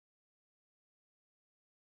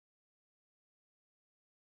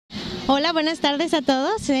Hola, buenas tardes a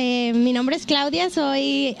todos. Mi nombre es Claudia,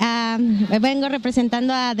 vengo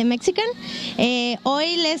representando a The Mexican.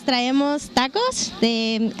 Hoy les traemos tacos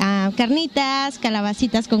de carnitas,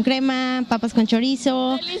 calabacitas con crema, papas con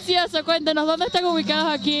chorizo. Delicioso, cuéntenos, ¿dónde están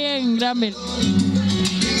ubicados aquí en Granville?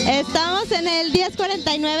 Estamos en el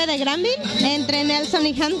 1049 de Granville, entre Nelson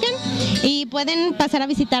y Hampton, y pueden pasar a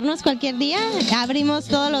visitarnos cualquier día. Abrimos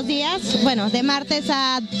todos los días, bueno, de martes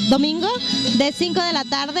a domingo, de 5 de la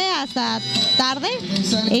tarde hasta tarde,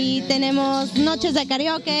 y tenemos noches de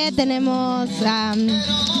karaoke, tenemos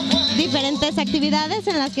diferentes actividades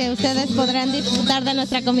en las que ustedes podrán disfrutar de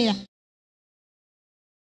nuestra comida.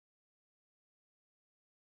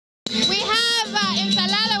 We have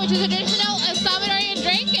ensalada, which is a traditional Salvadorian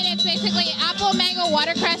drink, and it's basically apple, mango,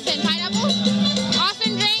 watercress, and pineapple.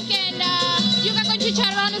 Awesome drink, and yuca con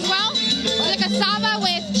chicharrón as well. It's like a samba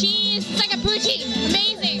with cheese. It's like a pucci.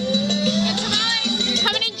 Amazing. And tamales.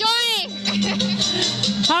 Come and enjoy.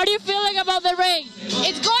 How are you feeling about the rain?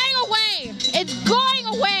 It's going away. It's going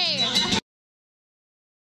away.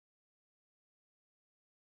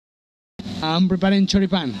 I'm preparing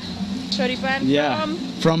choripan.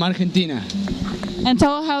 Choripan From Argentina. And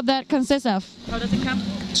tell how that consists of. How does it come?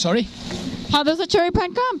 Sorry? How does the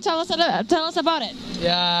choripan come? Tell us about it.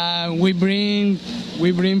 Yeah, we bring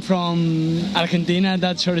from Argentina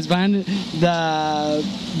that choripan.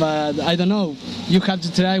 But I don't know. You have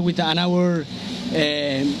to try with our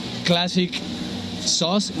classic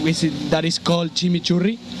sauce, that is called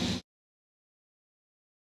chimichurri.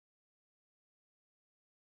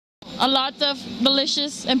 A lot of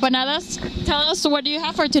delicious empanadas. Tell us, what do you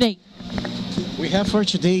have for today? We have for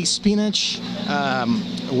today spinach,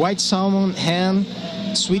 white salmon, ham,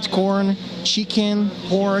 sweet corn, chicken,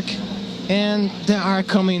 pork, and there are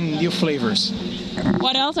coming new flavors.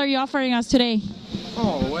 What else are you offering us today?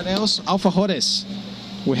 Oh, what else? Alfajores.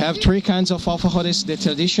 We have 3 kinds of alfajores, the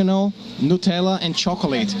traditional, Nutella, and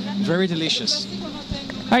chocolate. Very delicious.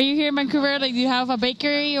 Are you here in Vancouver? Like, do you have a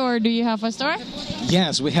bakery or do you have a store?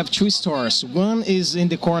 Yes, we have 2 stores. One is in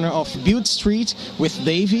the corner of Butte Street with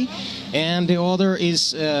Davy, and the other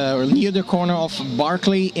is near the corner of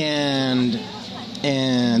Barclay and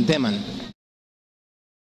Demon.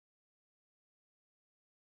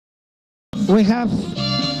 We have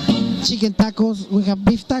chicken tacos, we have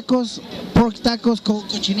beef tacos, pork tacos called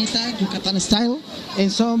cochinita, Yucatan style, and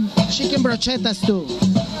some chicken brochetas too.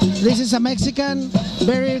 This is a Mexican,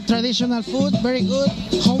 very traditional food, very good,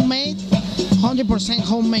 homemade, 100%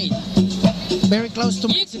 homemade. Very close to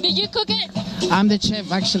Mexico. Did you cook it? I'm the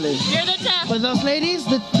chef, actually. You're the chef. But those ladies,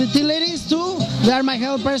 the 2 ladies too, they are my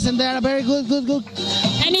helpers and they are very good.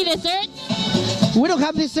 Any desserts? We don't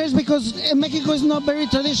have desserts because Mexico is not very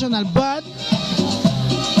traditional, but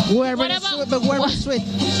we're very sweet.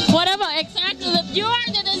 What about, exactly, you are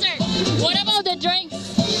the dessert. What about the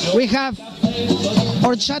drinks? We have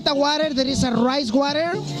horchata water, there is a rice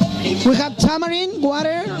water. We have tamarind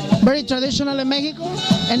water, very traditional in Mexico,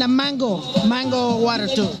 and a mango water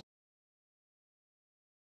too.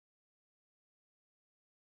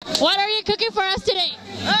 What are you cooking for us today?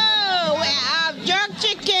 Oh, we have jerk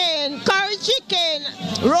chicken, curry chicken,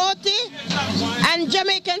 roti, and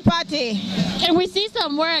Jamaican patty. Can we see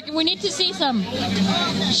some work? We need to see some.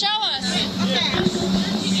 Show us. Okay.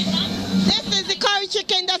 This is the curry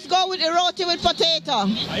chicken that's go with the roti with potato.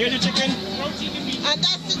 Are you the chicken? And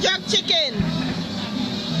that's the jerk chicken.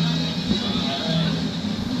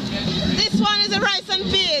 This one is the rice and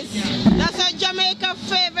peas. That's our Jamaica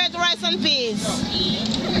favorite rice and peas.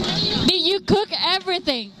 Did you cook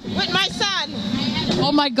everything? With my son.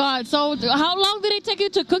 Oh my God, so how long did it take you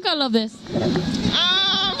to cook all of this?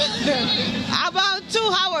 About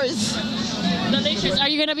 2 hours. Delicious. Are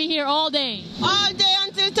you going to be here all day? All day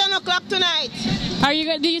until 10 o'clock tonight.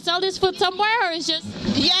 Do you sell this food somewhere or it's just?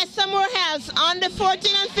 Yes, somewhere else. On the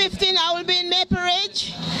 14th and 15th, I will be in Maple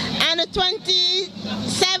Ridge. And the 28th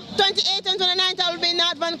and 29th, I will be in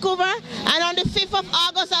North Vancouver. And on the 5th of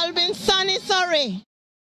August, I will be in sunny Surrey.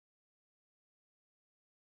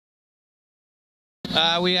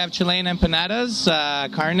 We have Chilean empanadas,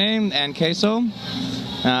 carne and queso.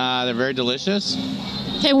 They're very delicious.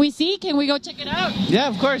 Can we see? Can we go check it out? Yeah,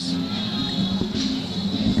 of course.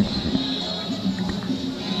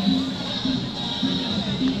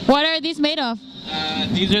 What are these made of?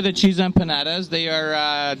 These are the cheese empanadas. They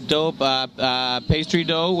are dough, pastry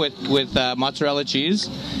dough with mozzarella cheese.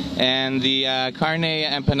 And the carne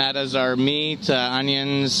empanadas are meat,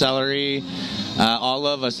 onions, celery,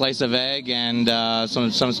 olive, a slice of egg, and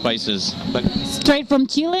some spices. But straight from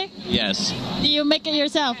Chile? yes. Do you make it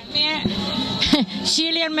yourself?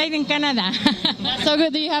 Chilean made in Canada. So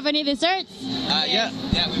good. Do you have any desserts? Yeah,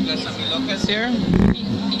 we've got some milocas here.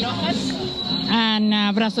 And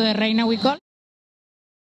brazo de reina we call.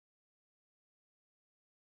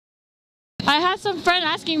 I had some friend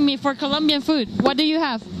asking me for Colombian food. What do you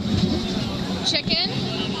have? Chicken,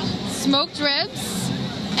 smoked ribs,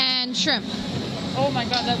 and shrimp. Oh my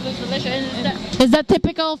god, that looks delicious. Is that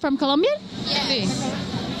typical from Colombia? Yes.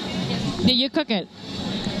 Did you cook it?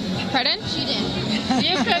 Pardon? She did.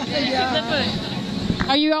 You cooked the food.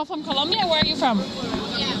 Are you all from Colombia? Where are you from?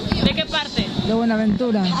 Yeah. ¿De qué parte? De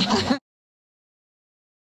Buenaventura.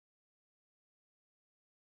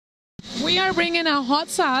 We are bringing a hot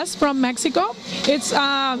sauce from Mexico. It's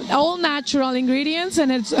all natural ingredients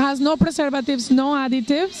and it has no preservatives, no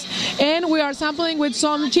additives. And we are sampling with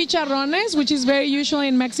some chicharrones, which is very usual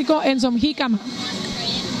in Mexico, and some jicama.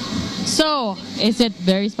 So, is it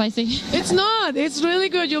very spicy? It's not. It's really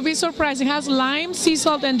good. You'll be surprised. It has lime, sea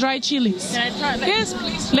salt, and dried chilies. Can I try it? Yes,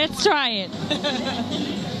 please. Let's try it.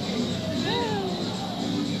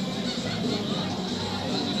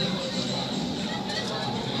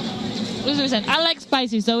 Listen, I like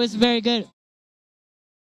spicy, so it's very good.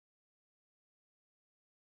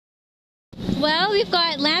 Well, we've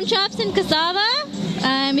got lamb chops and cassava,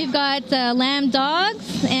 we've got lamb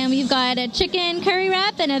dogs, and we've got a chicken curry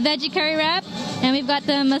wrap and a veggie curry wrap, and we've got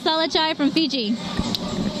the masala chai from Fiji.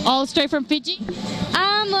 All straight from Fiji?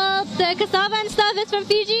 Well, the cassava and stuff is from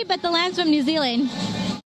Fiji, but the lamb's from New Zealand.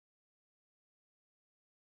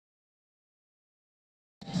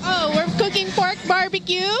 Oh, we're cooking pork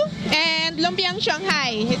barbecue and lumpiang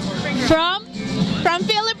Shanghai. It's from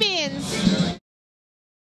Philippines.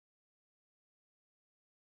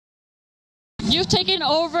 You've taken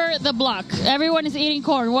over the block. Everyone is eating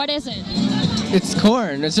corn. What is it? It's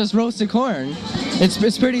corn. It's just roasted corn.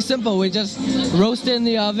 It's pretty simple. We just roast it in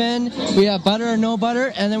the oven. We have butter or no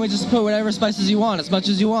butter, and then we just put whatever spices you want, as much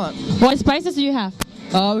as you want. What spices do you have?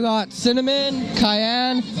 We got cinnamon,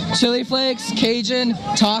 cayenne, chili flakes, Cajun,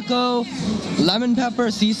 taco, lemon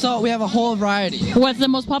pepper, sea salt. We have a whole variety. What's the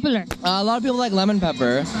most popular? A lot of people like lemon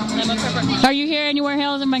pepper. Lemon pepper. Are you here anywhere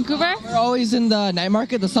else in Vancouver? We're always in the night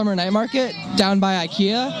market, the summer night market, down by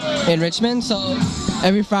IKEA in Richmond. So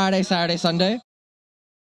every Friday, Saturday, Sunday.